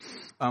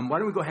Why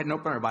don't we go ahead and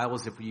open our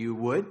Bibles, if you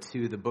would,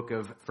 to the book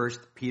of 1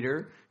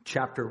 Peter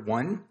chapter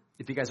 1.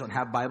 If you guys don't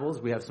have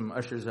Bibles, we have some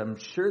ushers. I'm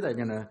sure they're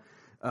going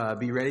to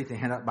be ready to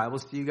hand out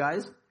Bibles to you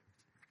guys.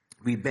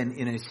 We've been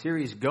in a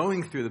series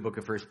going through the book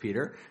of 1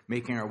 Peter,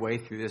 making our way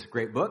through this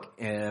great book,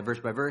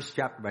 verse by verse,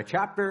 chapter by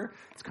chapter.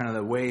 It's kind of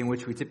the way in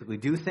which we typically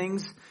do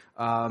things.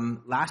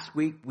 Last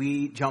week,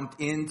 we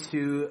jumped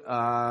into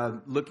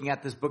looking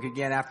at this book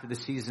again after the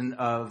season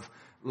of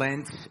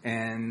Lent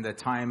and the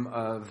time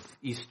of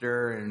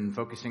Easter and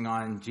focusing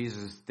on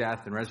Jesus'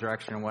 death and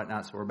resurrection and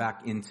whatnot. So we're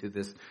back into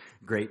this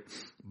great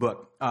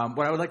book.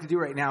 What I would like to do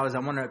right now is I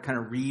want to kind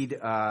of read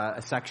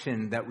a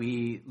section that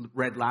we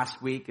read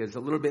last week. It's a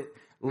little bit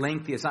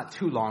lengthy. It's not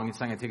too long. It's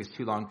not going to take us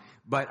too long,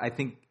 but I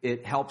think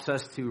it helps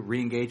us to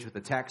re-engage with the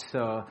text.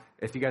 So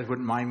if you guys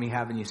wouldn't mind me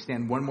having you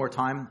stand one more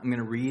time, I'm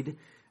going to read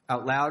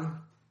out loud.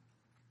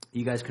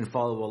 You guys can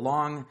follow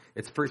along.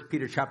 It's 1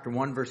 Peter chapter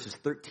 1, verses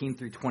 13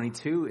 through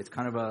 22. It's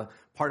kind of a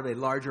part of a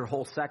larger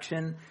whole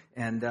section,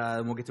 and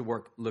we'll get to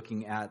work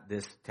looking at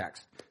this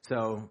text.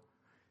 So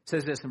it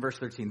says this in verse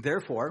 13.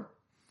 Therefore,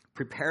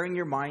 preparing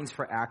your minds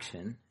for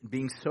action,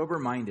 being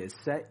sober-minded,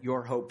 set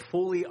your hope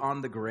fully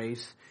on the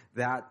grace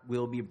that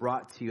will be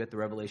brought to you at the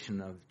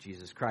revelation of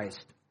Jesus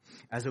Christ.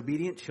 As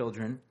obedient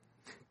children,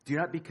 do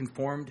not be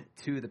conformed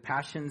to the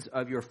passions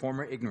of your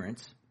former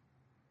ignorance,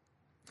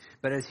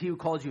 but as he who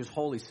called you is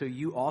holy, so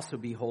you also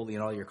be holy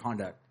in all your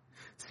conduct.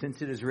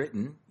 Since it is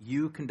written,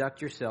 you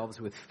conduct yourselves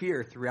with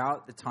fear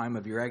throughout the time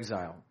of your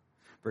exile.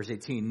 Verse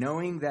 18,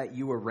 knowing that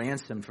you were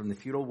ransomed from the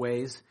futile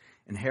ways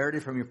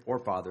inherited from your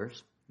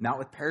forefathers, not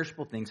with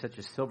perishable things such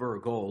as silver or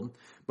gold,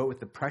 but with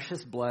the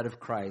precious blood of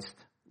Christ,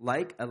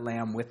 like a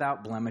lamb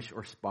without blemish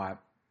or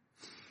spot.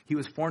 He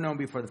was foreknown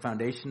before the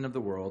foundation of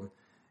the world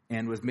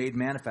and was made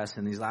manifest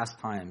in these last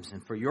times.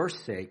 And for your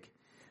sake,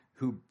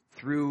 who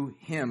through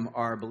him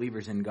are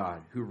believers in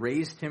God, who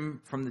raised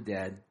him from the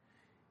dead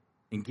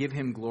and give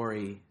him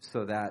glory,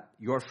 so that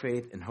your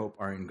faith and hope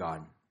are in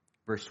God.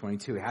 Verse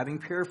 22, having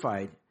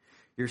purified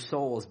your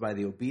souls by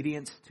the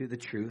obedience to the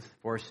truth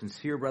for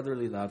sincere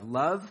brotherly love,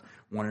 love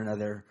one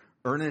another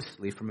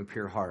earnestly from a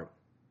pure heart.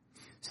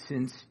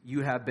 Since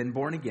you have been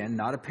born again,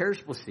 not of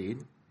perishable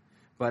seed,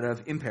 but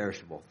of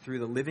imperishable, through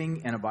the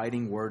living and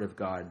abiding word of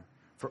God.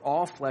 For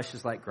all flesh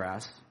is like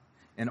grass,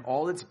 and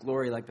all its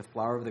glory like the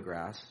flower of the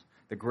grass.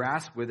 The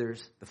grass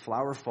withers, the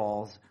flower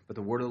falls, but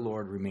the word of the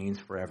Lord remains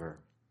forever.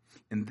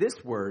 And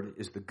this word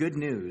is the good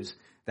news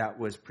that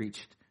was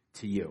preached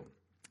to you.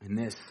 And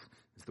this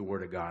is the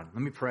word of God.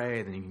 Let me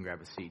pray, then you can grab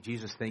a seat.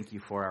 Jesus, thank you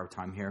for our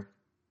time here.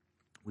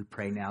 We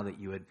pray now that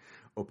you would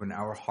open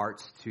our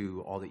hearts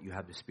to all that you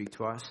have to speak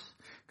to us.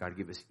 God,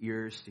 give us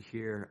ears to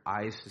hear,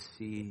 eyes to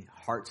see,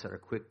 hearts that are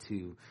quick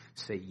to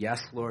say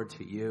yes, Lord,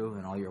 to you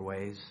in all your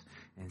ways.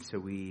 And so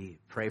we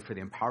pray for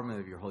the empowerment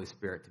of your Holy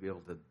Spirit to be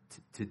able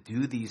to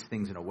do these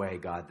things in a way,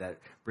 God, that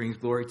brings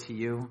glory to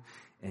you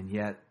and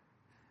yet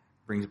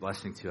brings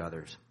blessing to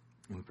others.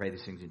 And we pray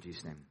these things in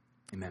Jesus' name.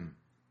 Amen.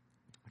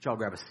 Would y'all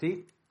grab a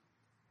seat?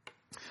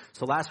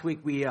 So last week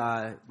we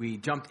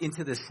jumped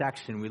into this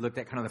section. We looked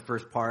at kind of the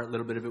first part. A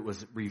little bit of it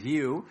was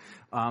review.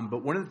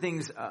 But one of the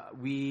things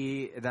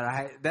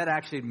that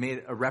actually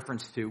made a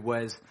reference to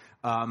was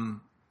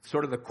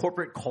sort of the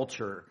corporate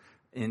culture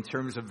in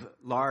terms of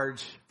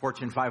large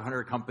Fortune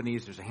 500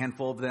 companies. There's a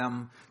handful of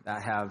them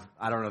that have,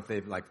 I don't know if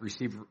they've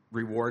received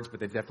rewards, but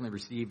they've definitely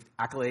received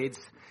accolades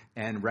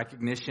and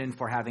recognition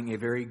for having a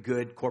very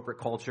good corporate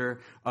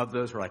culture. Of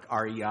those were like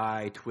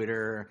REI,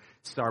 Twitter,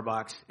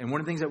 Starbucks. And one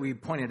of the things that we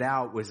pointed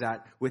out was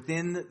that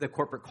within the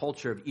corporate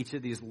culture of each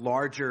of these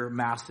larger,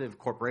 massive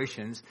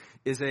corporations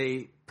is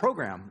a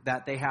program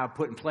that they have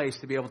put in place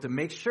to be able to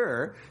make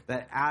sure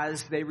that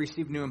as they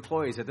receive new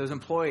employees, that those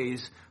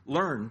employees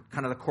learn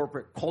kind of the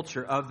corporate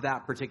culture of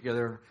that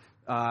particular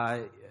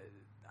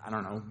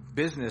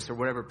business or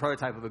whatever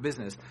prototype of a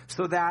business,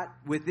 so that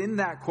within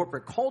that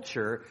corporate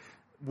culture,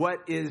 what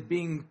is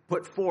being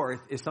put forth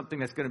is something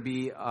that's going to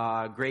be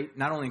great,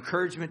 not only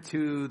encouragement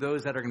to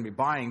those that are going to be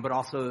buying, but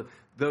also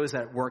those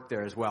that work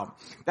there as well.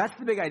 That's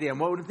the big idea. And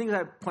one of the things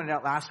I pointed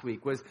out last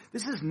week was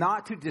this is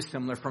not too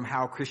dissimilar from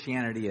how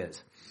Christianity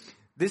is.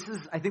 This is,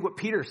 I think, what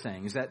Peter's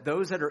saying, is that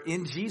those that are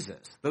in Jesus,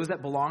 those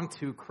that belong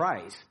to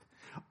Christ,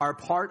 are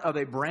part of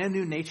a brand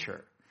new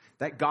nature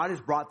that God has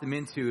brought them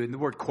into. And the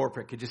word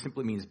corporate could just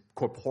simply means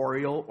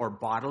corporeal or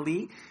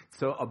bodily.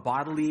 So a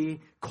bodily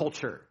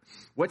culture.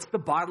 What's the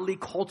bodily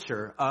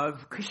culture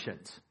of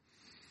Christians?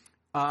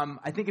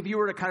 I think if you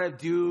were to kind of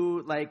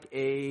do like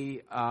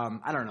a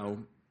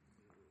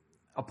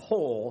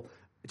poll,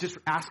 just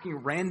asking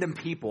random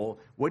people,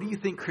 what do you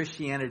think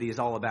Christianity is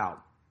all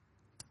about?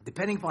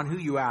 Depending upon who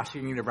you ask,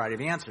 you're going to get a variety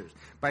of answers.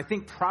 But I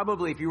think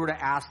probably if you were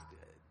to ask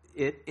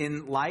it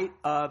in light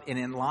of and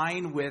in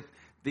line with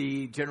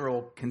the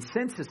general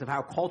consensus of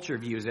how culture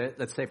views it,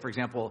 let's say, for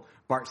example,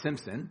 Bart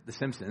Simpson, The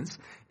Simpsons,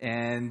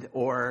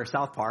 or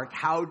South Park,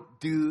 how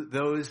do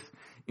those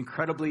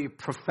incredibly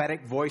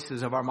prophetic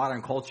voices of our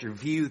modern culture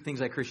view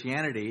things like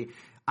Christianity?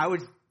 I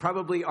would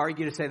probably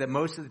argue to say that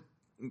most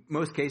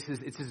cases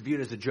it's just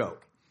viewed as a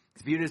joke.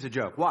 It's viewed as a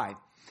joke. Why?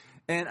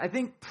 And I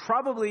think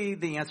probably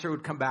the answer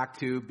would come back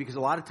to, because a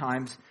lot of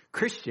times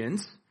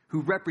Christians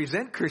who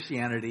represent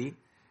Christianity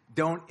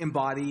don't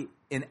embody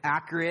an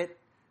accurate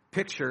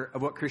picture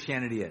of what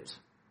Christianity is.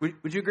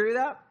 Would you agree with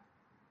that?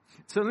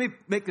 So let me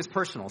make this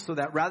personal, so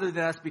that rather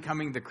than us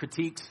becoming the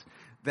critiques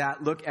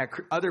that look at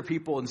other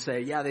people and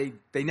say, yeah,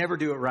 they never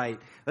do it right,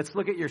 let's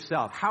look at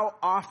yourself. How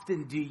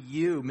often do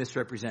you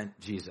misrepresent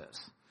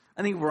Jesus?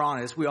 I think if we're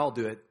honest, we all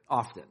do it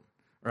often,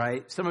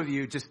 right? Some of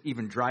you just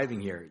even driving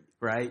here,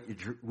 right?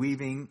 You're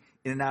weaving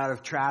in and out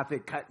of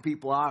traffic, cutting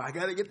people off. I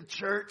got to get to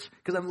church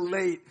because I'm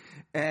late.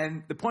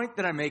 And the point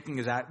that I'm making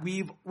is that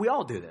we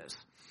all do this.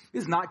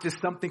 This is not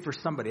just something for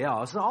somebody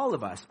else. All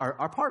of us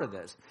are part of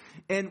this.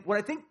 And what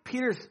I think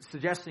Peter's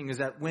suggesting is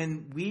that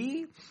when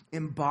we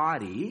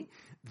embody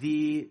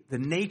the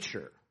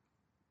nature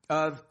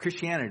of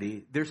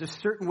Christianity, there's a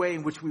certain way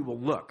in which we will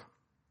look.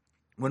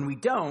 When we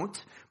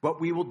don't, what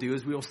we will do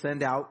is we will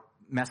send out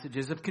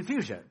messages of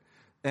confusion.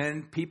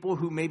 And people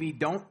who maybe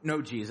don't know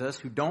Jesus,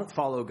 who don't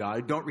follow God,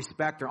 who don't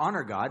respect or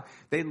honor God,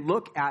 they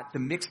look at the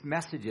mixed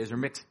messages or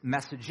mixed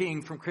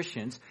messaging from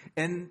Christians,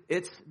 and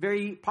it's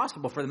very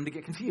possible for them to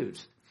get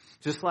confused.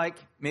 Just like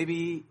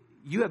maybe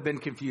you have been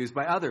confused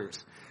by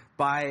others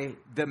by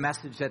the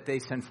message that they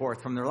send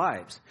forth from their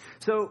lives.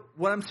 So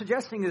what I'm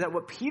suggesting is that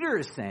what Peter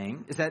is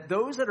saying is that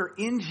those that are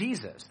in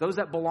Jesus, those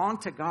that belong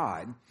to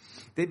God,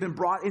 they've been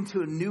brought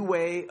into a new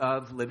way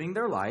of living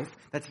their life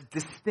that's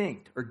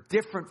distinct or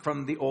different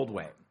from the old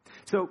way.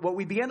 So what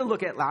we began to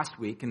look at last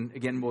week, and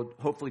again, we'll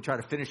hopefully try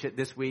to finish it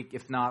this week.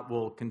 If not,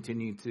 we'll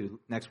continue to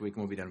next week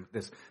and we'll be done with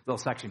this little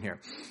section here,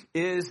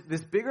 is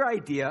this bigger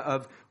idea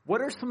of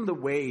what are some of the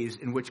ways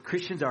in which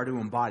Christians are to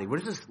embody?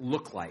 What does this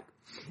look like?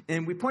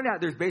 And we point out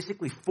there's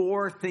basically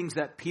 4 things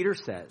that Peter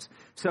says.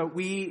 So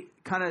we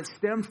kind of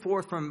stemmed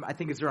forth from, I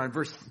think it's around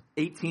verse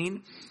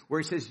 18,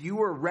 where he says, you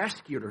were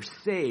rescued or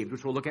saved,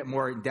 which we'll look at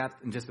more in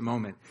depth in just a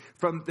moment,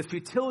 from the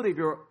futility of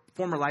your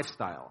former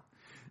lifestyle.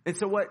 And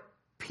so what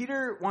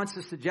Peter wants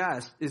to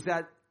suggest is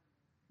that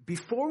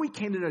before we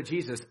came to know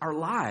Jesus, our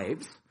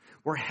lives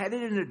were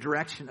headed in a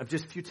direction of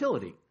just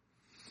futility.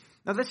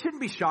 Now, that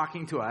shouldn't be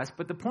shocking to us,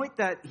 but the point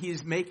that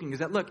he's making is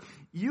that, look,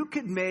 you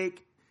could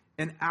make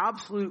an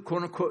absolute,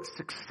 quote-unquote,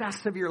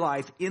 success of your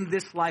life in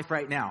this life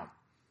right now.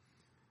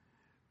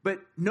 But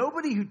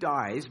nobody who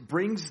dies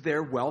brings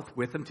their wealth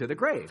with them to the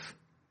grave.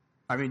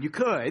 I mean, you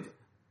could.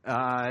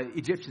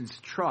 Egyptians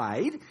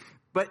tried,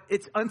 but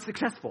it's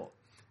unsuccessful.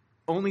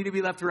 Only to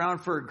be left around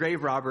for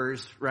grave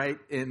robbers, right,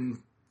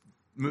 in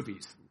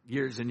movies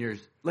years and years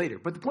later.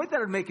 But the point that I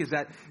would make is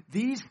that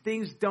these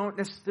things don't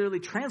necessarily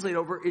translate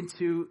over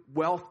into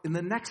wealth in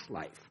the next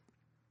life.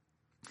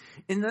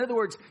 In other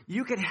words,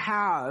 you could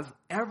have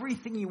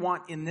everything you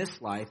want in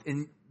this life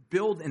and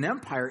build an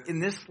empire in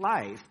this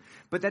life,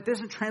 but that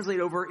doesn't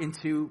translate over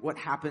into what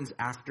happens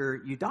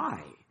after you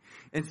die.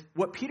 And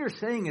what Peter's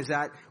saying is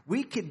that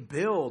we could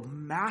build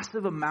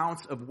massive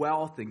amounts of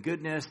wealth and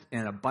goodness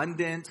and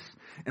abundance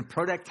and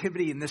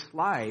productivity in this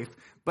life,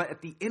 but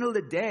at the end of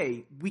the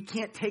day, we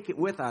can't take it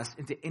with us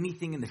into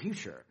anything in the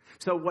future.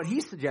 So what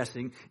he's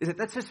suggesting is that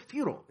that's just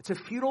futile. It's a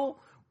futile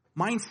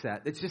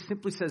mindset that just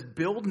simply says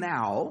build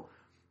now,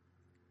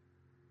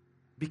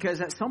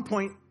 because at some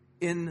point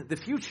in the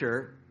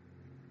future,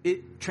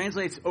 it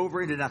translates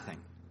over into nothing.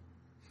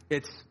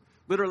 It's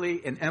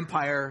literally an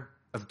empire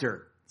of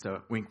dirt.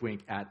 So wink,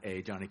 wink at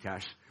a Johnny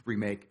Cash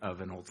remake of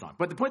an old song.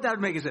 But the point that I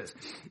would make is this,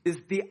 is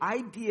the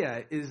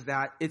idea is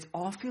that it's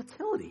all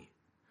futility.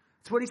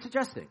 That's what he's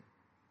suggesting.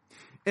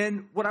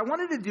 And what I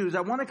wanted to do is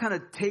I want to kind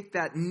of take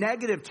that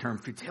negative term,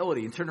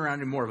 futility, and turn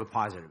around into more of a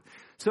positive.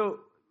 So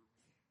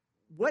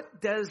what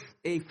does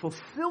a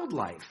fulfilled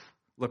life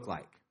look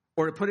like?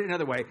 Or to put it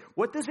another way,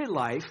 what does a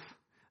life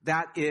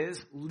that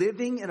is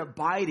living and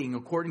abiding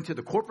according to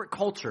the corporate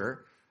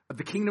culture of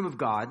the kingdom of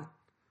God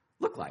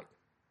look like?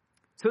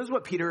 So this is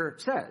what Peter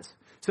says.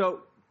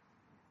 So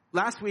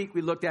last week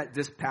we looked at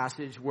this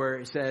passage where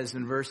it says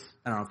in verse,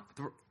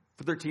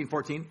 13,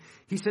 14,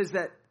 he says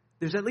that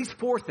there's at least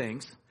 4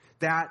 things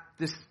that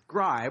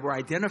describe or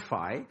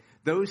identify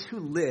those who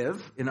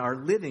live and are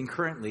living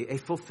currently a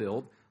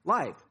fulfilled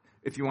life.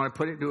 If you want to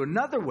put it into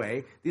another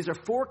way, these are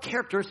 4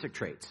 characteristic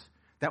traits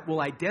that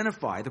will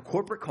identify the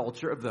corporate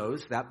culture of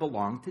those that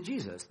belong to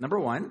Jesus. Number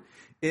 1,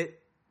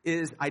 it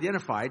is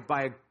identified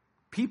by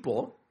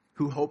people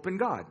who hope in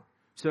God.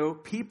 So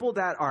people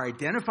that are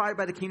identified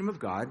by the kingdom of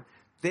God,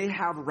 they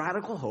have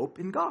radical hope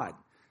in God.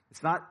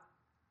 It's not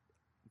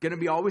going to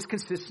be always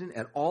consistent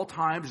at all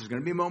times. There's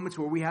going to be moments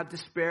where we have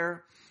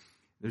despair.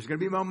 There's going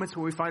to be moments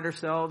where we find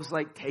ourselves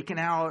like taken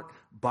out,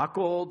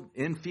 buckled,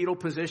 in fetal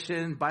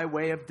position by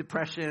way of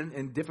depression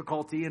and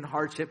difficulty and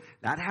hardship.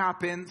 That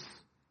happens.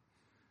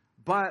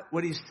 But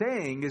what he's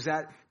saying is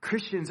that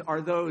Christians are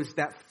those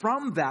that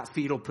from that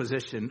fetal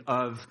position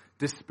of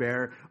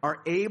despair are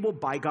able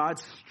by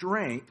God's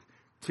strength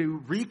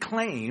to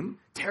reclaim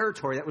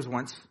territory that was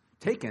once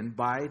taken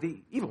by the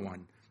evil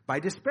one, by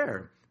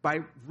despair, by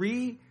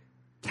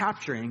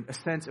recapturing a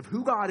sense of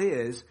who God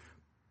is,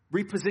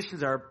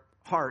 repositions our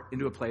heart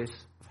into a place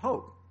of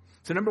hope.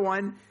 So number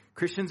 1,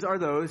 Christians are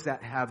those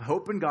that have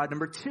hope in God.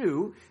 Number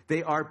two,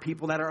 they are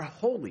people that are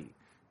holy.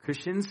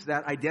 Christians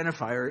that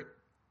identify or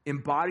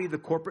embody the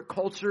corporate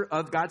culture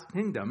of God's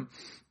kingdom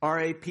are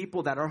a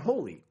people that are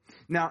holy.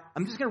 Now,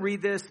 I'm just going to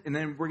read this, and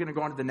then we're going to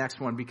go on to the next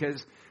one,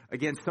 because,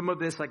 again, some of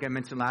this, like I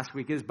mentioned last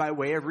week, is by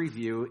way of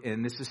review,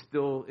 and this is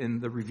still in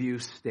the review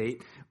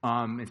state.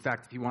 In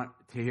fact, if you want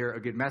to hear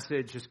a good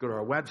message, just go to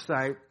our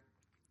website.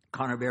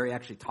 Connor Berry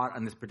actually taught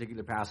on this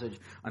particular passage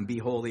on Be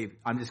Holy.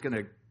 I'm just going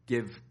to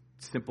give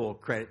simple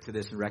credit to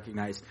this and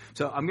recognize.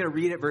 So I'm going to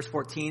read it, verse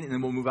 14, and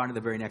then we'll move on to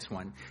the very next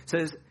one. It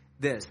says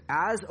this: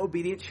 as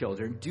obedient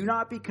children, do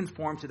not be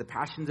conformed to the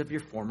passions of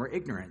your former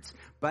ignorance,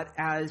 but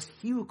as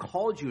he who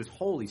called you is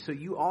holy, so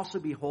you also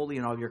be holy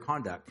in all your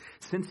conduct.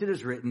 Since it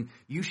is written,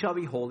 you shall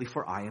be holy,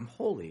 for I am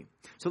holy.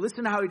 So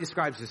listen to how he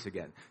describes this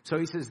again. So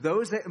he says,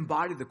 those that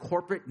embody the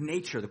corporate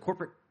nature, the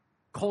corporate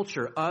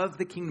culture of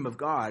the kingdom of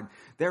God,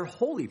 they're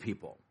holy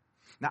people.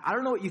 Now, I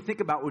don't know what you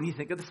think about when you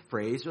think of the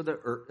phrase or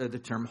the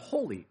term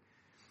holy.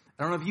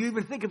 I don't know if you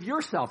even think of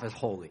yourself as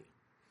holy.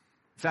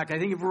 In fact, I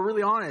think if we're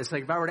really honest,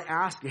 like if I were to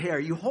ask you, hey, are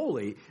you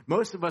holy?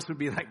 Most of us would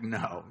be like,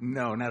 no,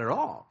 not at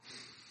all.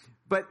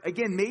 But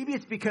again, maybe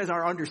it's because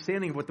our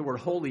understanding of what the word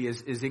holy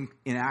is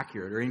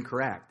inaccurate or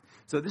incorrect.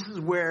 So this is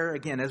where,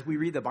 again, as we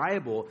read the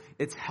Bible,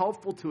 it's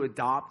helpful to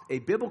adopt a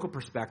biblical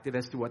perspective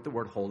as to what the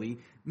word holy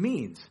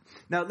means.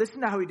 Now,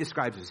 listen to how he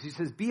describes this. He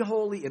says, be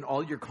holy in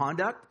all your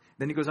conduct.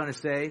 Then he goes on to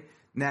say,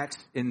 next,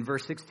 in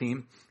verse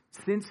 16,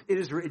 since it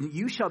is written,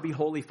 you shall be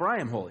holy, for I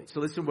am holy. So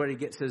listen to what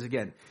he says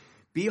again.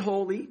 Be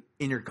holy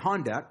in your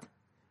conduct.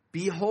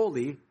 Be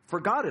holy, for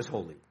God is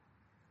holy.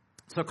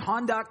 So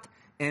conduct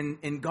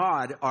and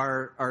God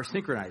are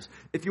synchronized.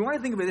 If you want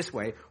to think of it this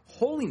way,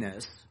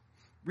 holiness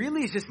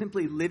really is just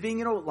simply living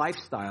in a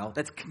lifestyle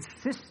that's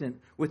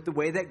consistent with the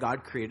way that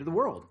God created the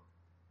world.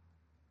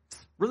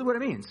 It's really what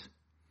it means.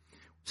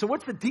 So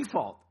what's the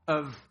default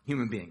of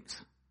human beings?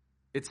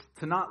 It's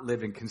to not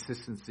live in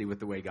consistency with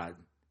the way God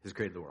has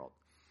created the world.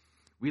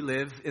 We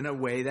live in a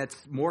way that's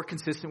more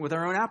consistent with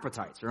our own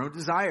appetites, our own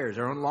desires,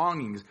 our own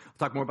longings. I'll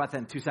talk more about that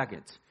in 2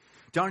 seconds.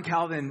 John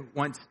Calvin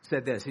once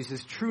said this. He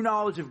says, true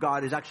knowledge of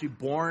God is actually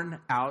born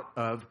out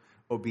of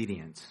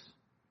obedience.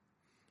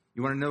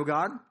 You want to know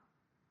God?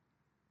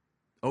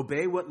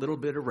 Obey what little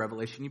bit of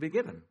revelation you've been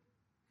given.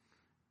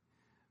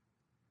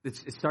 It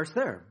starts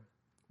there.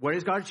 What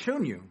has God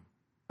shown you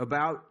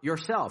about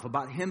yourself,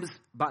 about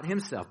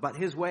himself, about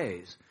his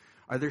ways?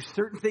 Are there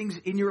certain things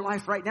in your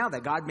life right now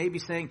that God may be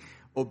saying,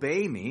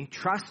 obey me,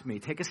 trust me,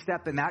 take a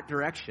step in that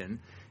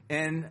direction?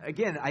 And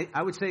again,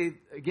 I would say,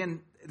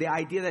 again, the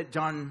idea that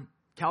John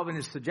Calvin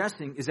is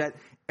suggesting is that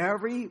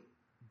every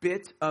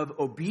bit of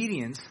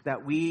obedience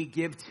that we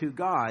give to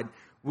God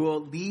will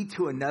lead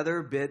to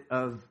another bit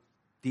of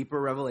deeper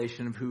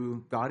revelation of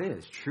who God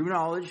is. True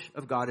knowledge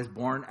of God is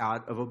born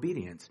out of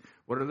obedience.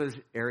 What are those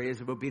areas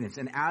of obedience?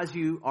 And as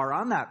you are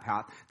on that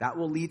path, that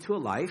will lead to a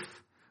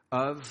life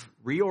of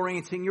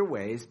reorienting your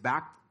ways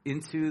back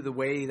into the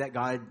way that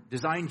God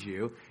designed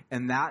you.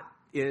 And that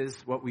is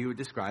what we would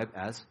describe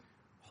as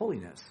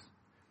holiness.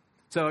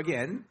 So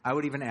again, I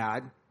would even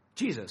add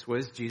Jesus.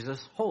 Was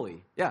Jesus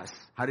holy? Yes.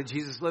 How did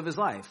Jesus live his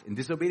life? In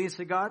disobedience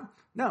to God?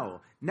 No,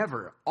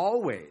 never.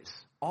 Always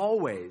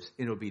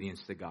in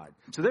obedience to God.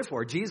 So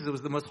therefore, Jesus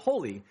was the most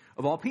holy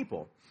of all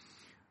people.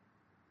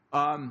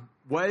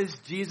 Was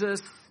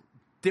Jesus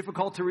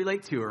difficult to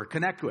relate to or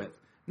connect with?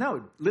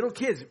 No, little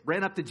kids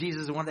ran up to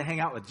Jesus and wanted to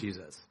hang out with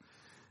Jesus.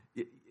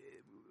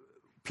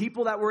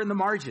 People that were in the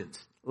margins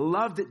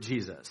loved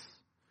Jesus.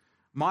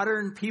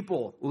 Modern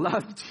people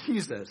love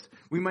Jesus.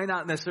 We might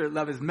not necessarily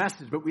love his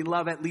message, but we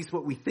love at least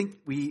what we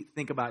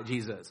think about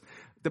Jesus.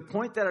 The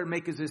point that I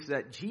make is this,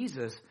 that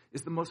Jesus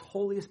is the most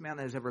holiest man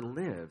that has ever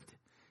lived.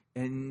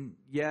 And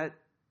yet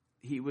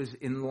he was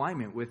in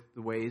alignment with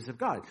the ways of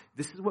God.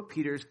 This is what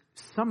Peter's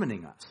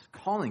summoning us,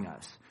 calling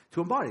us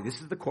to embody.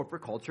 This is the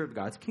corporate culture of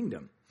God's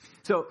kingdom.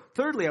 So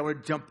thirdly, I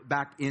want to jump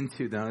back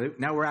into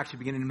now we're actually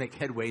beginning to make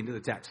headway into the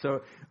text.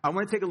 So I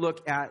want to take a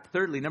look at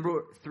thirdly,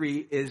 number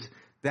 3 is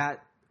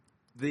that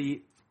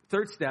the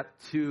third step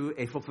to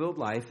a fulfilled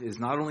life is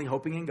not only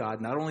hoping in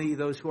God, not only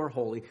those who are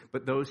holy,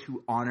 but those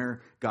who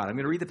honor God. I'm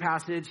going to read the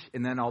passage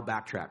and then I'll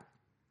backtrack.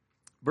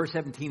 Verse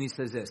 17, he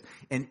says this,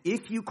 and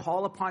if you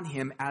call upon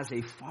him as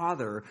a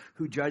father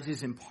who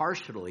judges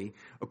impartially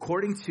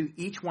according to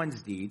each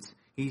one's deeds,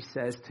 he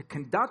says to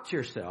conduct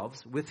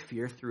yourselves with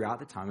fear throughout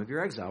the time of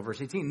your exile. Verse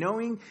 18,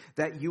 knowing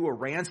that you were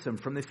ransomed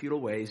from the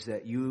futile ways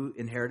that you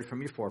inherited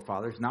from your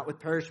forefathers, not with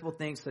perishable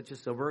things such as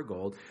silver or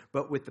gold,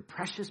 but with the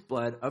precious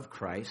blood of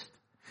Christ,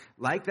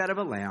 like that of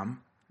a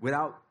lamb,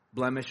 without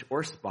blemish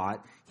or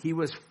spot. He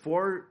was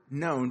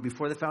foreknown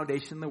before the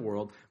foundation of the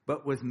world,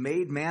 but was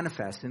made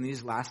manifest in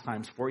these last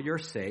times for your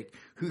sake,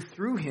 who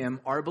through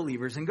him are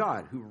believers in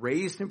God, who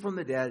raised him from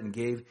the dead and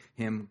gave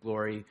him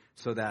glory,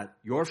 so that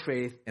your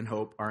faith and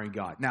hope are in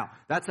God. Now,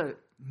 that's a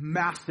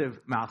massive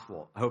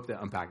mouthful. I hope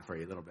to unpack it for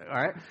you a little bit, all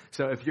right?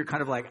 So if you're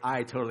kind of like,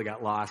 I totally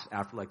got lost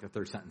after like the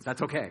third sentence,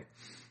 that's okay,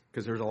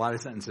 because there's a lot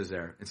of sentences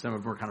there, and some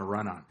of them are kind of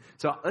run on.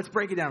 So let's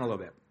break it down a little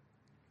bit.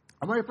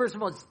 I want to first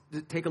of all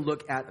take a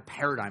look at a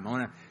paradigm. I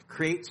want to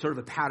create sort of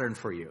a pattern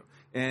for you.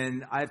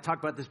 And I've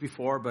talked about this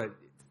before, but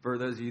for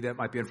those of you that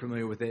might be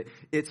unfamiliar with it,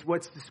 it's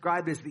what's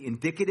described as the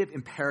indicative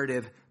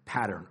imperative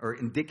pattern or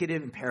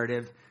indicative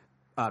imperative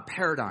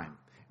paradigm.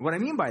 What I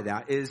mean by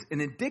that is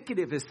an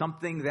indicative is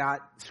something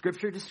that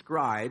Scripture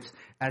describes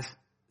as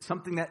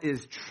something that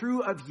is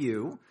true of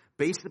you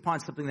based upon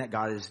something that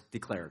God has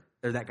declared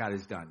or that God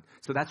has done.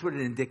 So that's what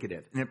an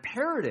indicative. An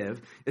imperative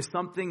is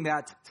something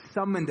that's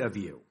summoned of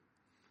you,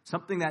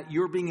 something that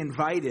you're being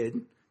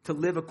invited to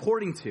live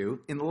according to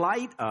in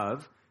light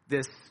of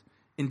this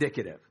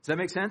indicative. Does that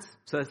make sense?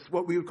 So that's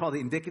what we would call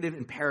the indicative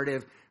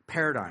imperative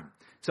paradigm.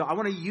 So I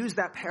want to use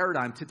that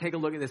paradigm to take a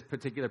look at this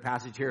particular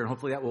passage here, and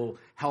hopefully that will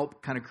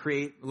help kind of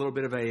create a little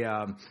bit of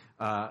a,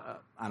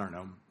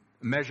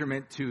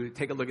 measurement to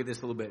take a look at this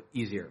a little bit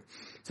easier.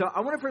 So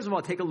I want to first of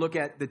all take a look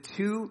at the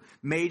two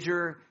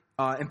major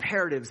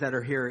imperatives that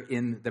are here the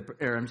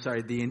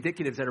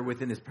indicatives that are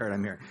within this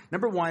paradigm here.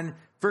 Number one,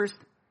 first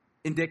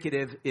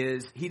indicative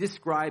is he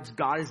describes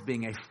God as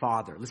being a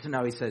father. Listen to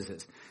how he says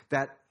this,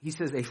 that he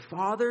says a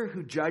father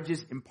who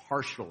judges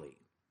impartially.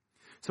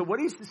 So what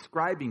he's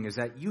describing is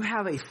that you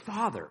have a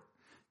father.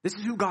 This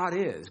is who God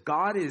is.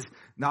 God is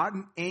not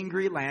an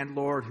angry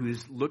landlord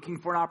who's looking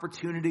for an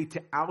opportunity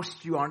to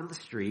oust you onto the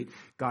street.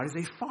 God is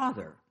a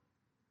father.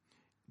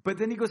 But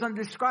then he goes on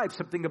to describe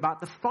something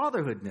about the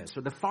fatherhoodness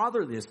or the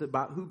fatherliness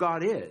about who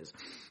God is.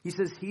 He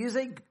says he is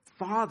a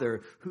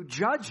father who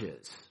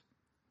judges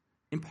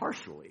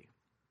impartially.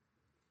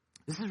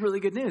 This is really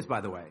good news,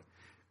 by the way,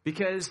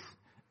 because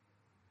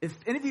if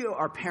any of you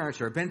are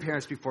parents or have been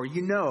parents before,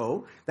 you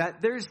know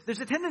that there's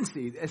a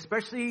tendency,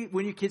 especially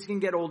when your kids can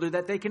get older,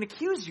 that they can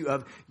accuse you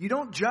of, you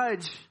don't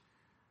judge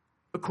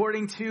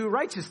according to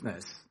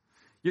righteousness.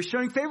 You're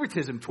showing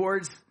favoritism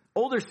towards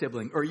older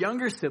sibling or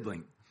younger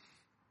sibling.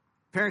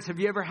 Parents, have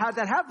you ever had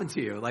that happen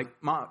to you? Like,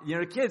 mom,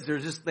 kids,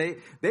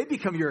 they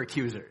become your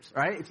accusers,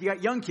 right? If you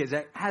got young kids,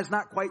 that has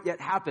not quite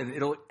yet happened.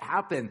 It'll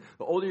happen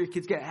the older your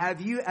kids get.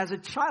 Have you, as a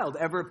child,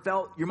 ever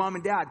felt your mom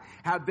and dad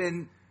have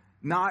been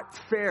not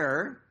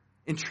fair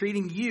in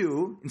treating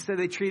you, instead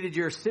they treated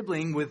your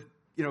sibling with,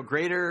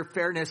 greater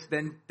fairness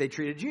than they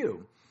treated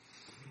you?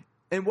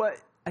 And what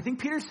I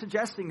think Peter's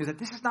suggesting is that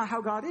this is not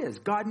how God is.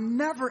 God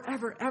never,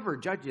 ever, ever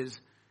judges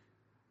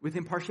with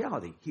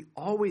impartiality. He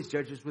always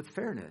judges with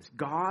fairness.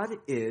 God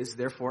is,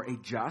 therefore, a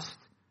just,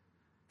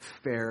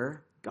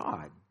 fair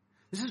God.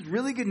 This is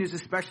really good news,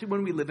 especially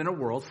when we live in a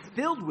world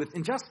filled with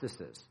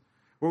injustices,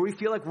 where we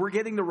feel like we're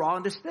getting the raw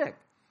end of stick.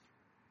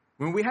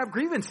 When we have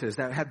grievances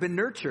that have been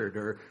nurtured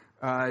or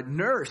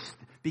nursed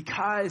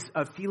because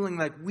of feeling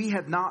like we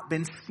have not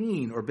been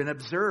seen or been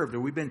observed, or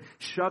we've been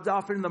shoved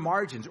off into the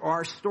margins, or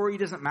our story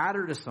doesn't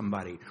matter to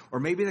somebody, or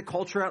maybe the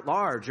culture at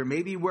large, or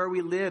maybe where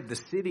we live, the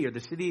city or the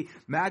city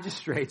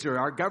magistrates or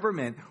our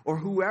government or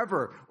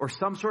whoever, or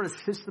some sort of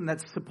system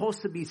that's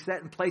supposed to be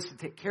set in place to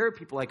take care of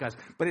people like us,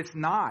 but it's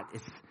not.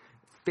 It's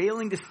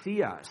failing to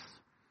see us.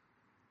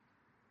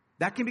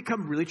 That can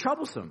become really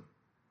troublesome.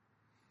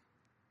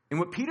 And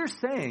what Peter's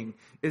saying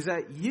is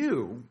that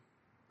you,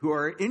 who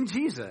are in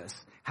Jesus,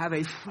 have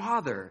a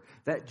father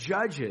that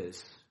judges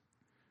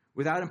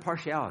without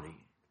impartiality.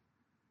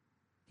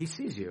 He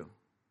sees you.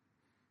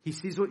 He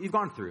sees what you've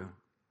gone through.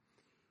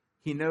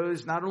 He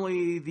knows not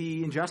only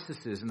the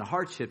injustices and the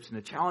hardships and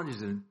the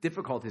challenges and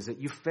difficulties that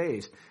you've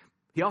faced,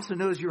 he also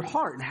knows your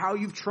heart and how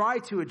you've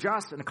tried to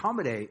adjust and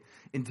accommodate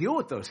and deal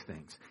with those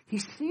things. He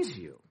sees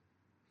you.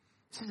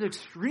 This is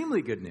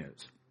extremely good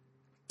news.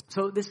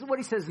 So this is what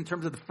he says in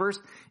terms of the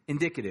first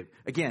indicative.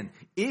 Again,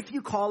 if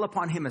you call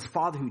upon him as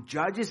Father who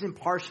judges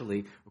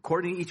impartially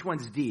according to each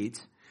one's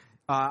deeds,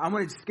 I'm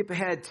going to skip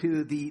ahead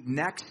to the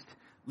next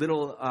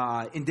little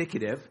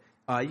indicative.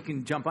 You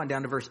can jump on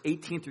down to verse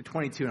 18 through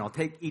 22, and I'll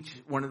take each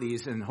one of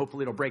these, and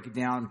hopefully it'll break it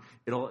down.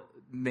 It'll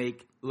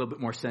make a little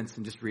bit more sense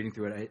than just reading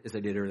through it as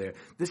I did earlier.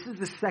 This is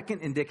the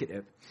second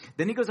indicative.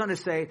 Then he goes on to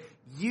say,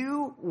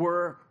 you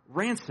were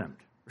ransomed.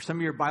 Or some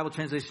of your Bible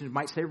translations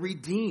might say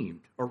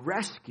redeemed or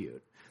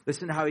rescued.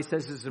 Listen to how he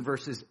says this in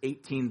verses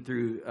 18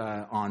 through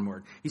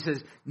onward. He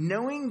says,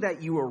 knowing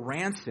that you were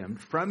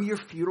ransomed from your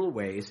futile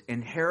ways,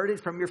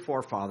 inherited from your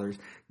forefathers,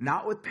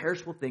 not with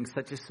perishable things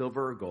such as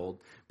silver or gold,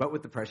 but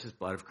with the precious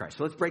blood of Christ.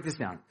 So let's break this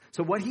down.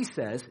 So what he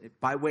says,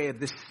 by way of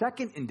the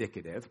second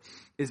indicative,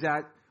 is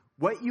that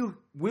what you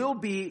will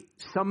be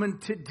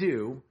summoned to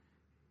do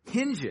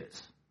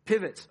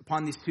pivots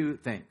upon these two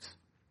things.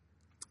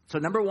 So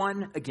number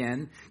one,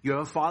 again, you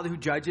have a Father who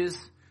judges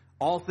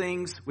all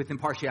things with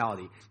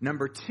impartiality.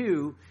 Number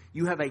two,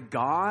 you have a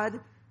God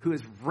who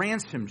has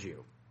ransomed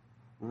you,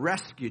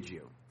 rescued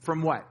you.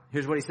 From what?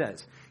 Here's what he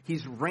says.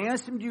 He's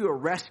ransomed you or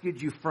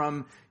rescued you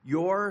from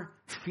your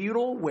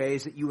futile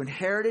ways that you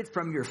inherited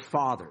from your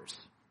fathers.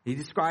 He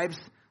describes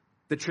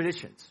the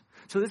traditions.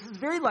 So this is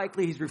very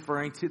likely he's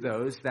referring to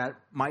those that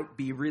might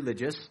be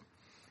religious.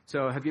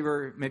 So have you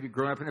ever maybe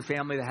grown up in a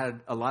family that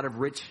had a lot of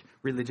rich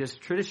religious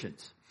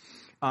traditions?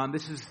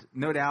 This is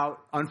no doubt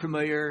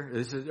unfamiliar.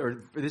 This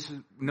is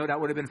no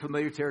doubt would have been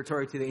familiar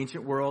territory to the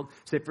ancient world.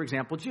 Say, for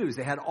example, Jews.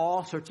 They had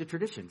all sorts of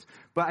traditions.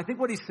 But I think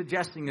what he's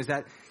suggesting is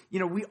that,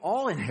 we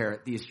all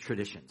inherit these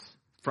traditions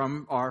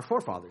from our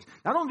forefathers.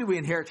 Not only do we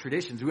inherit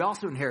traditions, we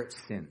also inherit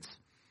sins.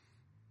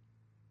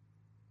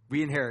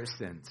 We inherit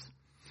sins.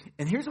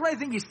 And here's what I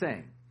think he's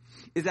saying,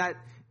 is that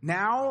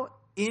now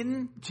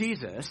in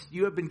Jesus,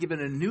 you have been given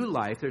a new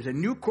life. There's a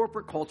new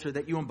corporate culture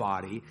that you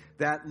embody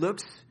that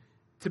looks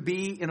to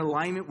be in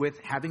alignment with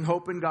having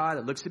hope in God.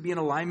 It looks to be in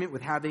alignment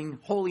with having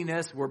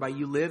holiness, whereby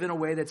you live in a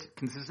way that's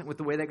consistent with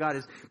the way that God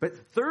is.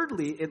 But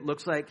thirdly, it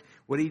looks like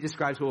what he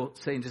describes, we'll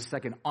say in just a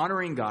second,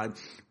 honoring God.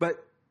 But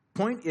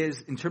point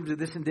is, in terms of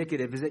this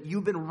indicative, is that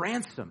you've been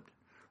ransomed,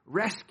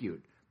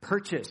 rescued,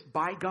 purchased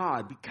by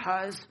God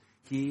because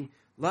he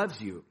loves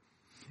you.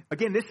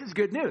 Again, this is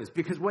good news,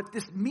 because what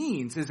this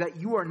means is that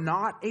you are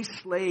not a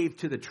slave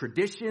to the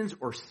traditions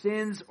or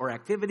sins or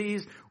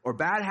activities or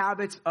bad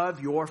habits of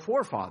your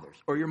forefathers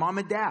or your mom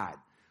and dad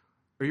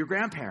or your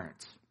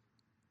grandparents.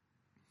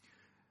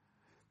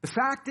 The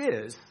fact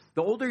is,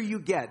 the older you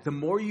get, the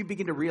more you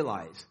begin to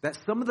realize that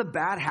some of the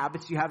bad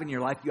habits you have in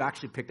your life, you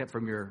actually picked up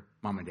from your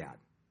mom and dad.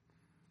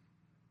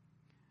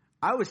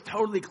 I was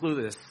totally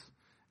clueless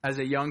as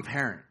a young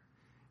parent.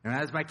 And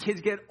as my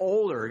kids got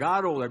older,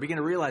 I began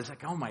to realize,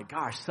 like, oh my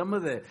gosh, some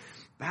of the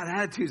bad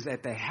attitudes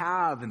that they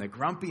have and the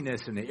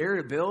grumpiness and the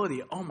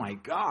irritability, oh my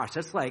gosh,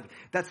 that's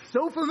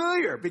so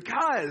familiar,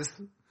 because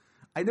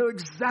I know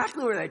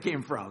exactly where that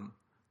came from.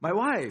 My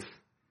wife.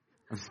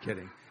 I'm just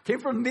kidding. Came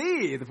from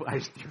me.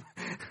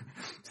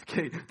 Just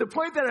kidding. The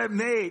point that I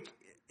make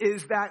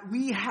is that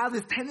we have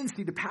this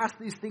tendency to pass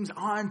these things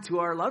on to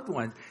our loved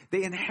ones.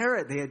 They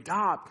inherit, they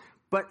adopt.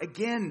 But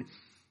again,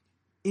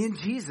 in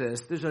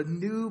Jesus, there's a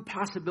new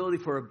possibility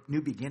for a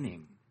new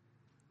beginning.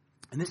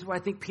 And this is what I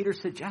think Peter's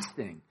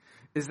suggesting,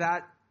 is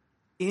that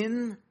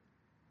in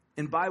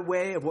and by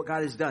way of what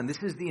God has done,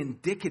 this is the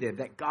indicative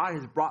that God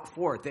has brought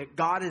forth, that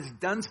God has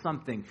done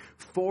something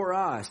for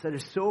us that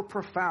is so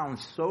profound,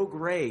 so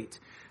great,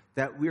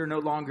 that we are no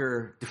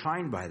longer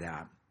defined by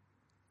that.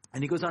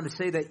 And he goes on to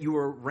say that you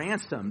were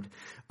ransomed,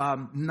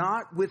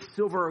 not with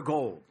silver or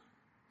gold.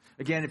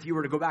 Again, if you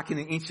were to go back in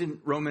the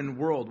ancient Roman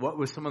world, what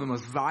was some of the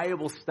most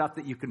valuable stuff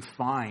that you can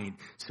find?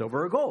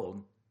 Silver or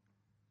gold.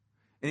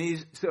 And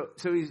he's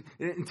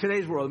in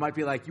today's world, it might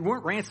be like, you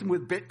weren't ransomed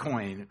with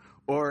Bitcoin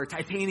or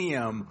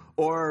titanium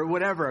or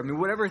whatever. I mean,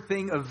 whatever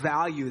thing of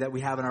value that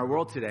we have in our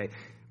world today,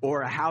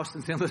 or a house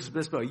in San Luis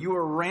Obispo, you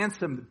were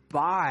ransomed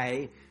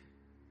by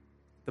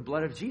the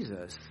blood of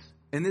Jesus.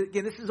 And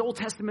again, this is Old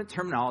Testament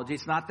terminology.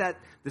 It's not that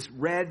this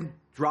red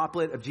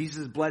droplet of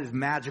Jesus' blood is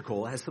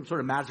magical. It has some sort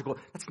of magical.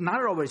 That's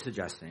not what he's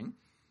suggesting.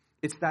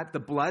 It's that the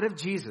blood of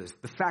Jesus,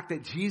 the fact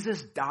that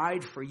Jesus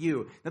died for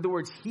you. In other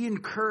words, he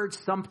incurred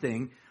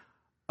something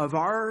of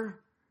our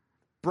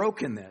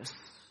brokenness,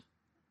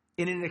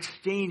 and in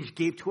exchange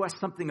gave to us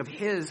something of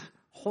his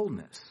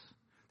wholeness.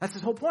 That's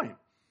his whole point.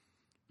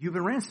 You've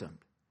been ransomed.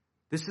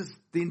 This is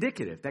the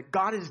indicative that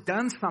God has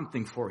done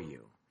something for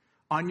you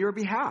on your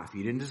behalf.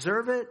 You didn't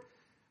deserve it.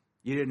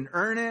 You didn't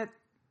earn it.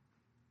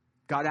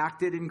 God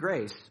acted in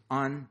grace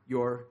on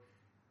your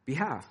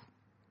behalf.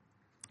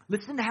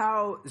 Listen to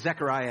how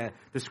Zechariah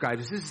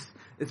describes this.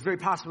 It's very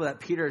possible that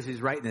Peter, as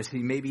he's writing this,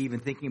 he may be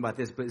even thinking about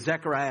this, but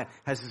Zechariah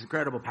has this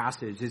incredible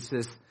passage. It's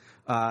this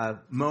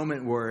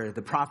moment where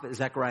the prophet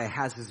Zechariah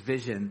has this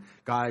vision.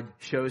 God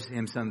shows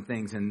him some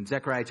things. In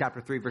Zechariah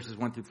chapter 3, verses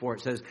 1 through 4,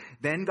 it says,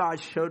 "Then God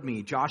showed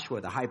me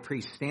Joshua, the high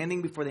priest,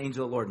 standing before the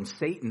angel of the Lord, and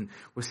Satan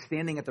was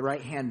standing at the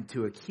right hand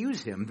to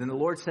accuse him. Then the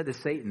Lord said to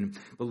Satan,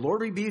 'The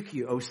Lord rebuke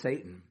you, O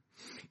Satan.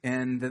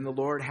 And then the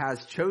Lord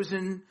has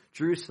chosen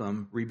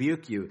Jerusalem,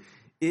 rebuke you.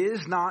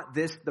 Is not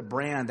this the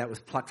brand that was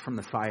plucked from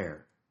the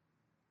fire?'"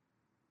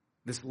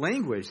 This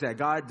language that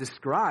God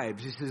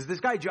describes, he says, this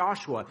guy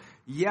Joshua,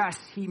 yes,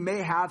 he may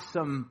have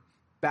some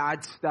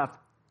bad stuff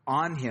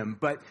on him,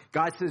 but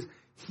God says,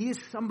 he is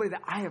somebody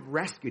that I have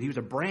rescued. He was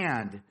a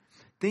brand.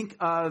 Think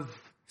of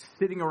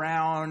sitting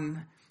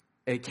around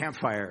a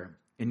campfire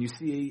and you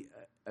see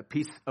a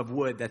piece of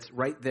wood that's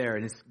right there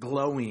and it's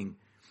glowing,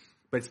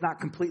 but it's not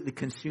completely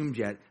consumed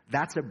yet.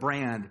 That's a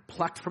brand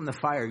plucked from the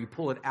fire. You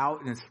pull it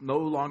out and it's no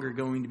longer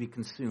going to be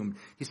consumed.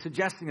 He's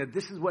suggesting that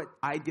this is what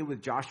I did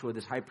with Joshua,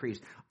 this high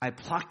priest. I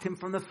plucked him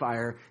from the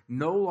fire.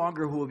 No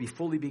longer will he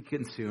fully be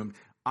consumed.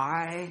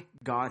 I,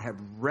 God, have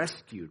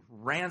rescued,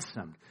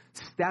 ransomed,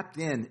 stepped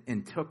in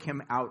and took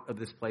him out of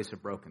this place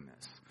of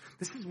brokenness.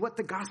 This is what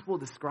the gospel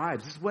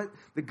describes. This is what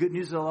the good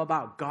news is all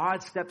about.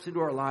 God steps into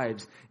our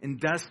lives and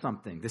does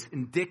something, this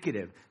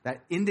indicative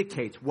that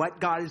indicates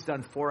what God has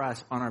done for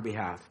us on our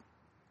behalf.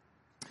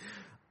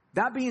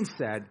 That being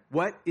said,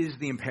 what is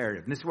the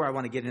imperative? And this is where I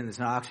want to get into this,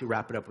 and I'll actually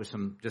wrap it up with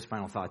some just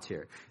final thoughts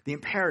here. The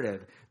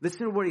imperative,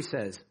 listen to what he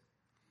says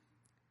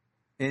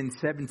in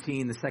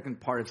 17, the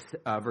second part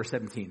of verse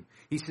 17.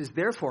 He says,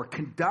 "Therefore,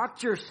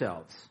 conduct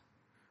yourselves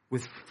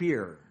with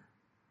fear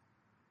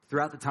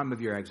throughout the time of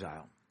your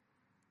exile."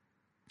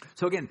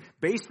 So again,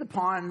 based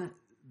upon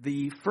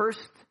the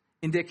first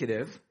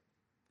indicative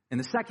And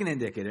the second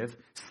indicative,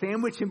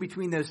 sandwiched in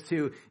between those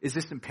two, is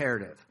this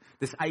imperative.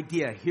 This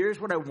idea, here's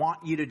what I want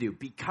you to do.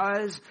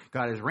 Because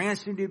God has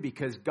ransomed you,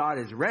 because God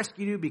has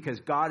rescued you,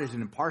 because God is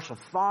an impartial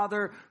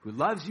Father who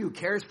loves you, who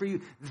cares for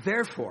you.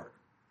 Therefore,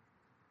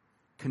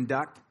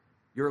 conduct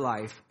your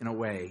life in a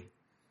way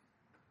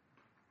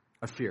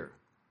of fear.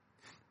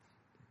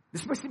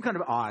 This might seem kind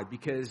of odd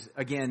because,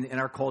 again, in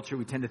our culture,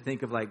 we tend to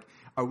think of like,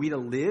 are we to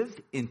live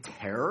in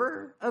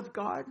terror of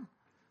God?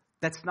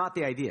 That's not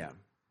the idea.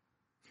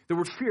 The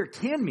word fear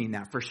can mean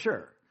that for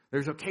sure.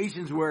 There's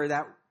occasions where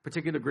that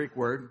particular Greek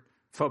word,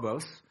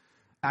 phobos,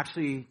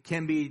 actually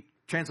can be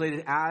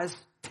translated as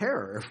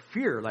terror or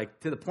fear, like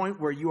to the point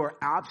where you are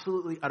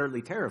absolutely,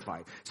 utterly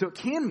terrified. So it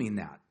can mean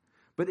that.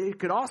 But it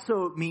could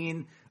also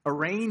mean a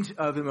range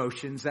of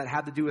emotions that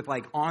have to do with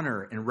like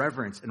honor and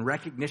reverence and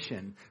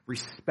recognition,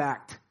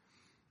 respect.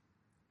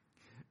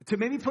 To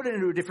maybe put it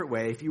into a different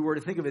way, if you were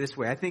to think of it this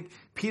way, I think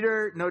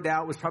Peter, no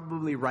doubt, was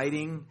probably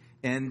writing,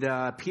 and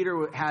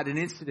Peter had an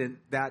incident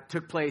that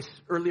took place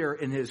earlier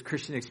in his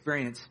Christian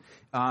experience.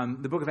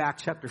 The book of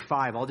Acts chapter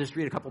 5, I'll just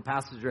read a couple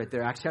passages right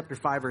there. Acts chapter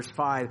 5, verse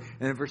 5,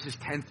 and then verses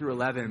 10 through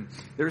 11.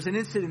 There was an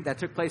incident that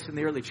took place in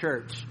the early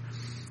church.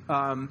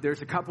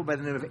 There's a couple by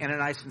the name of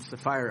Ananias and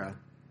Sapphira.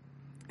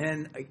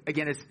 And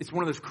again, it's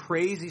one of those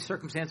crazy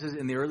circumstances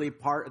in the early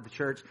part of the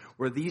church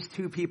where these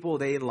two people,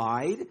 they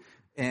lied,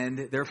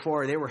 and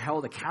therefore they were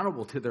held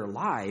accountable to their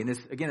lie. And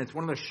it's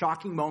one of those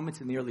shocking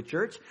moments in the early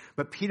church.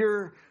 But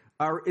Peter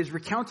is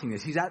recounting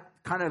this. He's at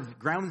kind of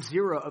ground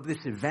zero of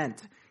this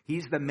event.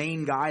 He's the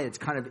main guy that's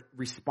kind of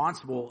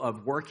responsible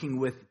of working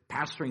with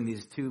pastoring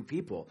these two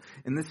people.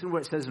 And this is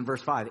what it says in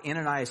verse 5.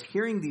 Ananias,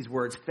 hearing these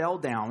words, fell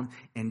down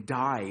and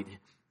died.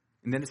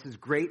 And then it says,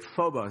 great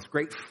phobos,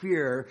 great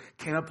fear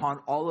came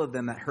upon all of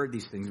them that heard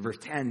these things. Verse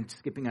 10,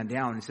 skipping on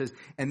down, it says,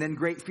 and then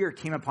great fear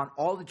came upon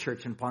all the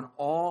church and upon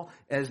all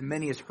as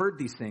many as heard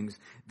these things.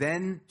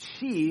 Then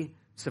she,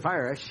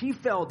 Sapphira, she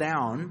fell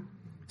down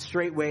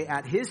straightway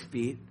at his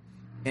feet,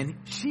 and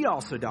she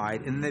also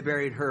died, and they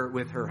buried her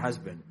with her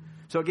husband.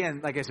 So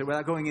again, like I said,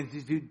 without going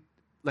into too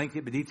lengthy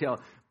of a detail,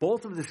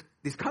 both of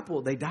this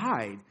couple, they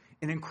died.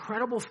 An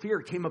incredible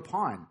fear came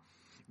upon.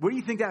 What do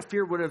you think that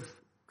fear would have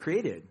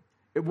created?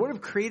 It would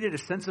have created a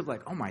sense of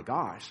like, oh my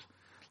gosh,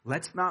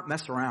 let's not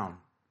mess around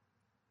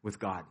with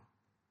God.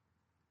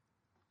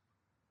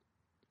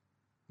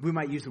 We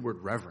might use the word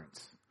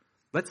reverence.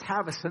 Let's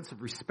have a sense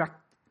of respect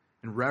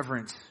and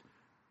reverence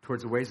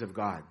towards the ways of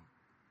God.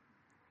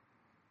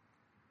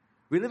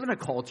 We live in a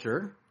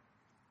culture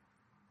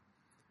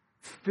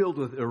filled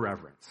with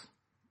irreverence.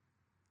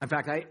 In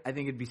fact, I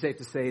think it'd be safe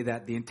to say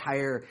that the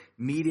entire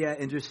media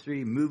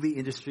industry, movie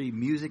industry,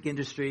 music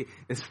industry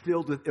is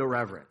filled with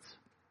irreverence.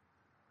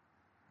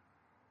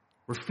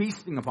 We're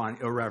feasting upon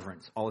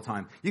irreverence all the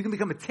time. You can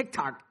become a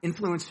TikTok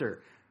influencer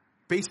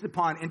based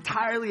upon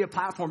entirely a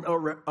platform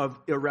of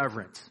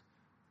irreverence.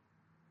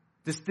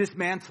 This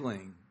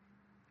dismantling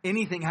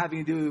anything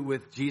having to do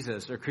with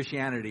Jesus or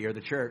Christianity or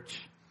the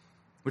church.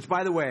 Which,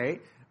 by the way,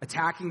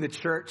 attacking the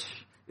church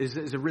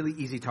is a really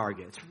easy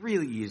target. It's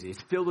really easy.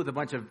 It's filled with a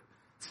bunch of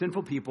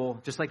sinful people,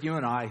 just like you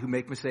and I, who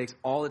make mistakes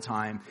all the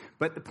time.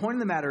 But the point of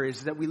the matter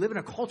is that we live in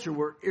a culture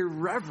where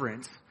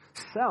irreverence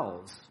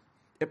sells.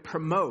 It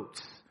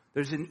promotes.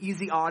 There's an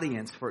easy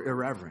audience for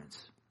irreverence.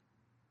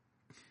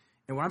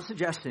 And what I'm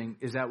suggesting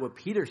is that what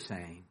Peter's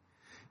saying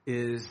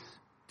is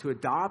to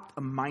adopt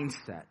a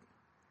mindset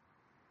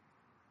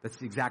that's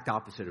the exact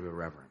opposite of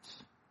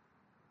irreverence.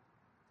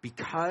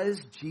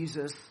 Because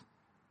Jesus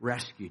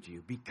rescued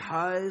you,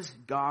 because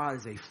God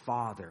is a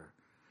Father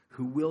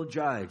who will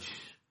judge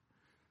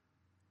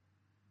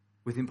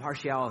with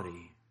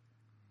impartiality,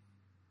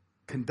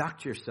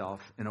 conduct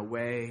yourself in a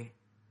way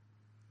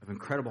of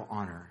incredible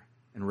honor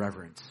and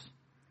reverence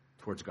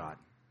towards God.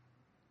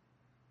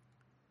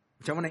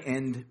 Which I want to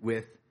end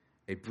with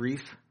a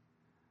brief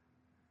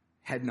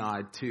head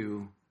nod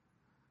to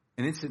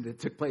an incident that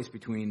took place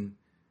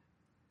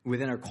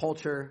within our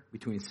culture,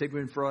 between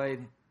Sigmund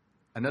Freud,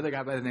 another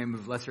guy by the name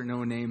of, lesser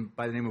known name,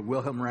 by the name of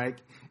Wilhelm Reich,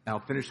 and I'll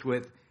finish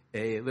with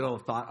a little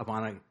thought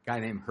upon a guy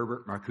named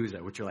Herbert Marcuse,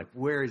 which you're like,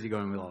 where is he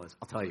going with all this?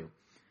 I'll tell you.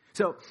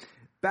 So,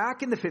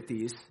 back in the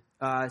 50s,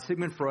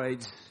 Sigmund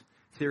Freud's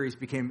theories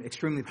became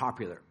extremely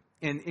popular.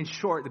 And in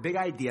short, the big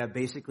idea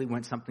basically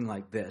went something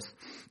like this,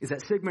 is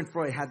that Sigmund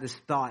Freud had this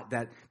thought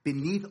that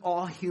beneath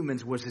all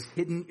humans was this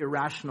hidden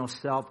irrational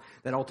self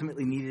that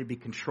ultimately needed to be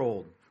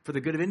controlled for the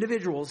good of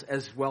individuals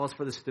as well as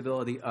for the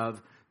stability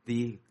of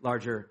the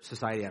larger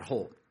society at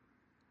whole.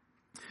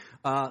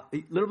 A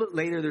little bit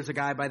later, there's a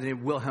guy by the name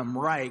of Wilhelm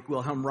Reich.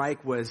 Wilhelm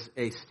Reich was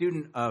a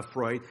student of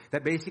Freud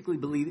that basically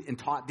believed and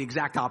taught the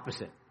exact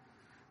opposite.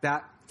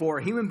 That for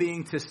a human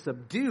being to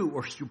subdue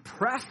or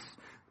suppress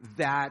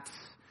that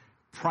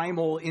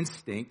primal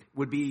instinct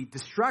would be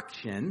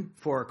destruction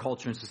for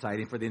culture and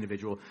society and for the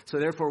individual. So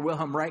therefore,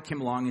 Wilhelm Reich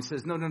came along and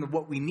says, no,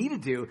 what we need to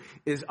do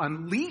is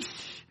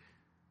unleash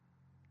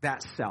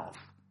that self,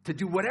 to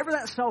do whatever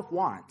that self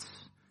wants,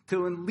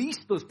 to unleash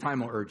those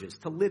primal urges,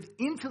 to live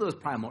into those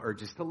primal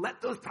urges, to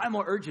let those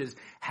primal urges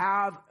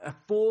have a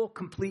full,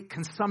 complete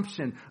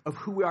consumption of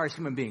who we are as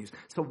human beings.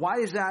 So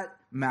why does that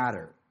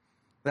matter?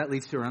 That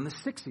leads to around the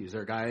 60s,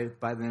 a guy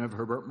by the name of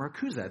Herbert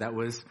Marcuse. That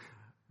was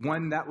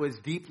one that was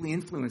deeply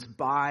influenced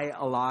by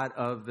a lot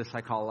of the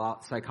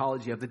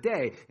psychology of the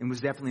day and was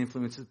definitely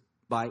influenced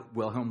by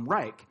Wilhelm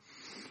Reich.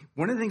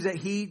 One of the things that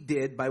he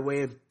did by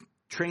way of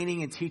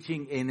training and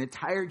teaching an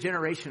entire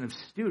generation of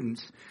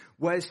students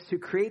was to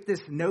create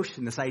this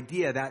notion, this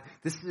idea that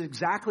this is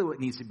exactly what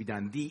needs to be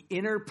done. The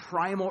inner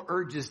primal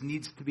urges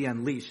needs to be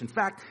unleashed. In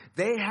fact,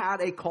 they had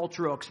a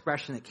cultural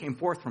expression that came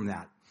forth from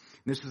that.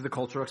 And this was the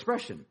cultural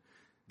expression.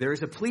 There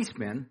is a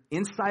policeman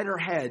inside our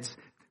heads.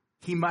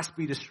 He must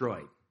be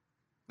destroyed.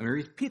 Let me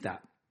repeat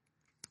that.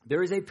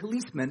 There is a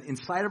policeman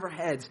inside of our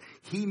heads.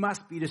 He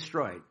must be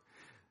destroyed.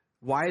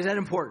 Why is that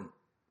important?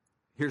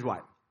 Here's why.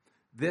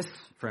 This,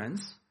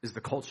 friends, is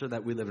the culture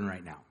that we live in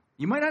right now.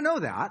 You might not know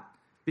that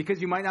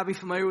because you might not be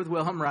familiar with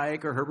Wilhelm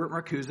Reich or Herbert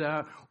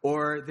Marcuse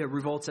or the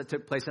revolts that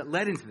took place that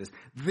led into this.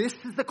 This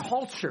is the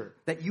culture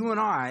that you and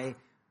I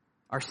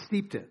are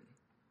steeped in.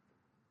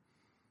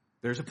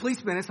 There's a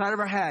policeman inside of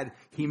our head.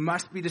 He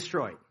must be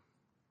destroyed.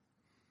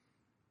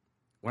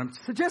 What I'm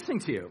suggesting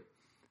to you,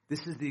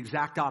 this is the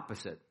exact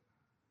opposite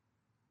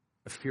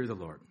of fear the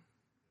Lord.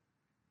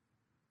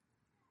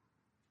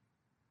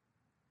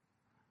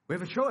 We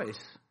have a choice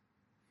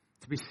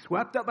to be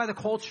swept up by the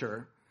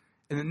culture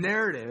and the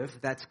narrative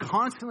that's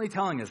constantly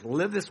telling us,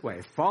 live this way,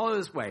 follow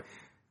this way,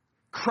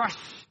 crush,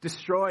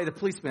 destroy the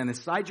policeman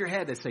inside your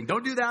head that's saying,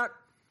 don't do that,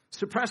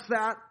 suppress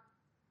that,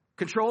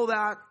 control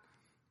that.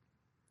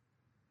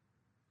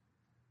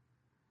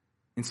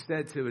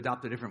 Instead, to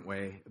adopt a different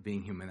way of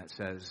being human that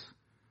says,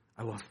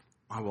 I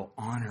will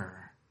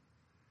honor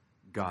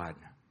God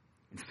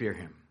and fear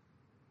him.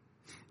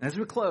 And as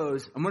we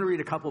close, I'm going to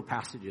read a couple of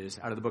passages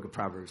out of the book of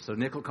Proverbs. So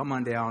Nick will come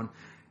on down,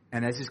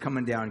 and as he's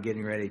coming down and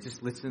getting ready,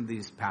 just listen to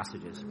these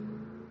passages.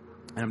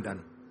 And I'm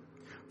done.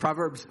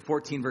 Proverbs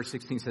 14, verse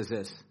 16 says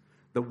this,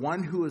 the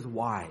one who is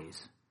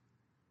wise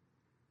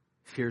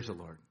fears the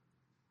Lord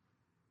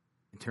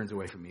and turns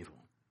away from evil.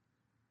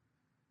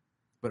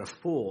 But a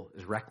fool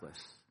is reckless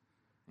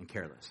and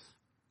careless.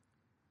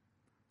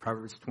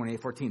 Proverbs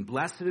 28:14.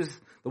 Blessed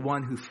is the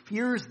one who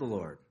fears the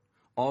Lord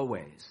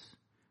always,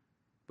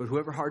 but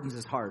whoever hardens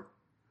his heart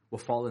will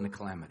fall into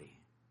calamity.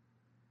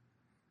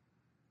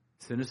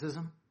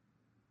 Cynicism?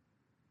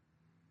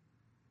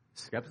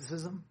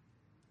 Skepticism?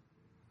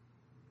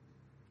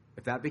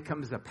 If that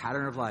becomes a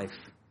pattern of life,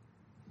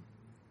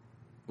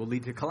 will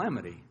lead to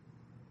calamity.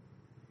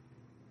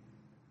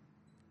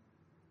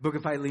 Book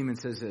of Philemon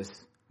says this,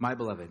 my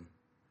beloved,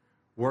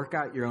 work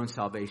out your own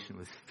salvation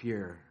with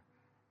fear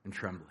and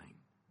trembling.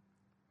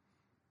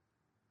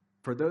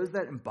 For those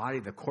that embody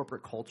the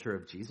corporate culture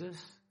of Jesus,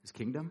 his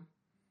kingdom,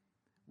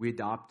 we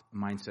adopt a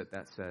mindset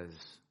that says,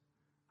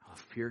 I'll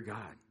fear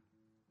God.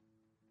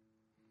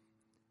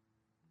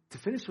 To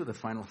finish with a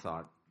final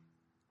thought,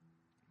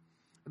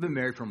 I've been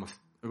married for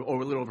a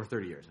little over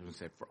 30 years. I was going to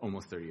say for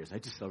almost 30 years. I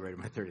just celebrated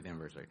my 30th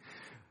anniversary.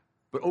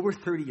 But over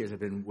 30 years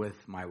I've been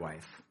with my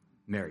wife,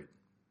 married.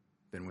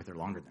 Been with her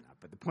longer than that.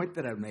 But the point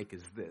that I would make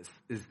is this,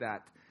 is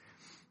that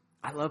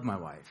I love my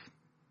wife.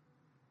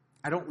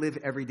 I don't live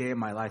every day of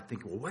my life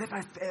thinking, well, what if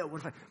I fail?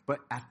 But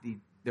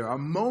there are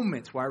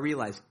moments where I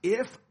realize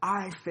if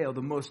I fail,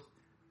 the most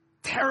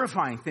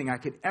terrifying thing I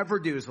could ever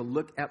do is to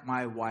look at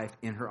my wife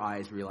in her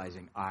eyes,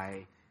 realizing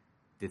I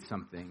did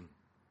something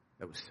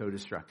that was so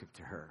destructive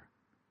to her.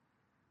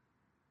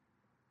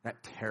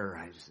 That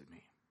terrorizes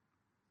me.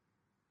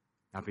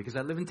 Not because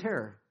I live in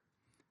terror,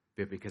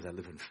 but because I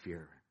live in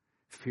fear.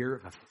 Fear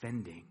of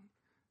offending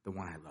the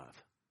one I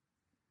love.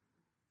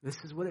 This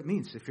is what it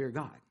means to fear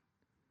God.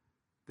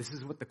 This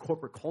is what the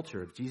corporate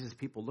culture of Jesus'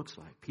 people looks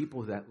like.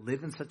 People that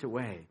live in such a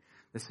way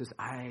that says,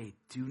 I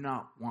do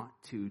not want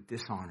to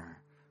dishonor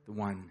the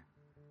one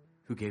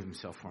who gave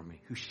himself for me,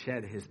 who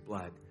shed his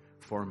blood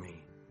for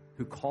me,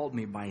 who called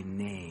me by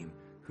name,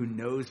 who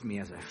knows me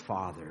as a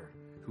father,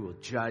 who will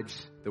judge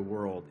the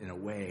world in a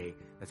way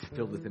that's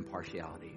filled with impartiality.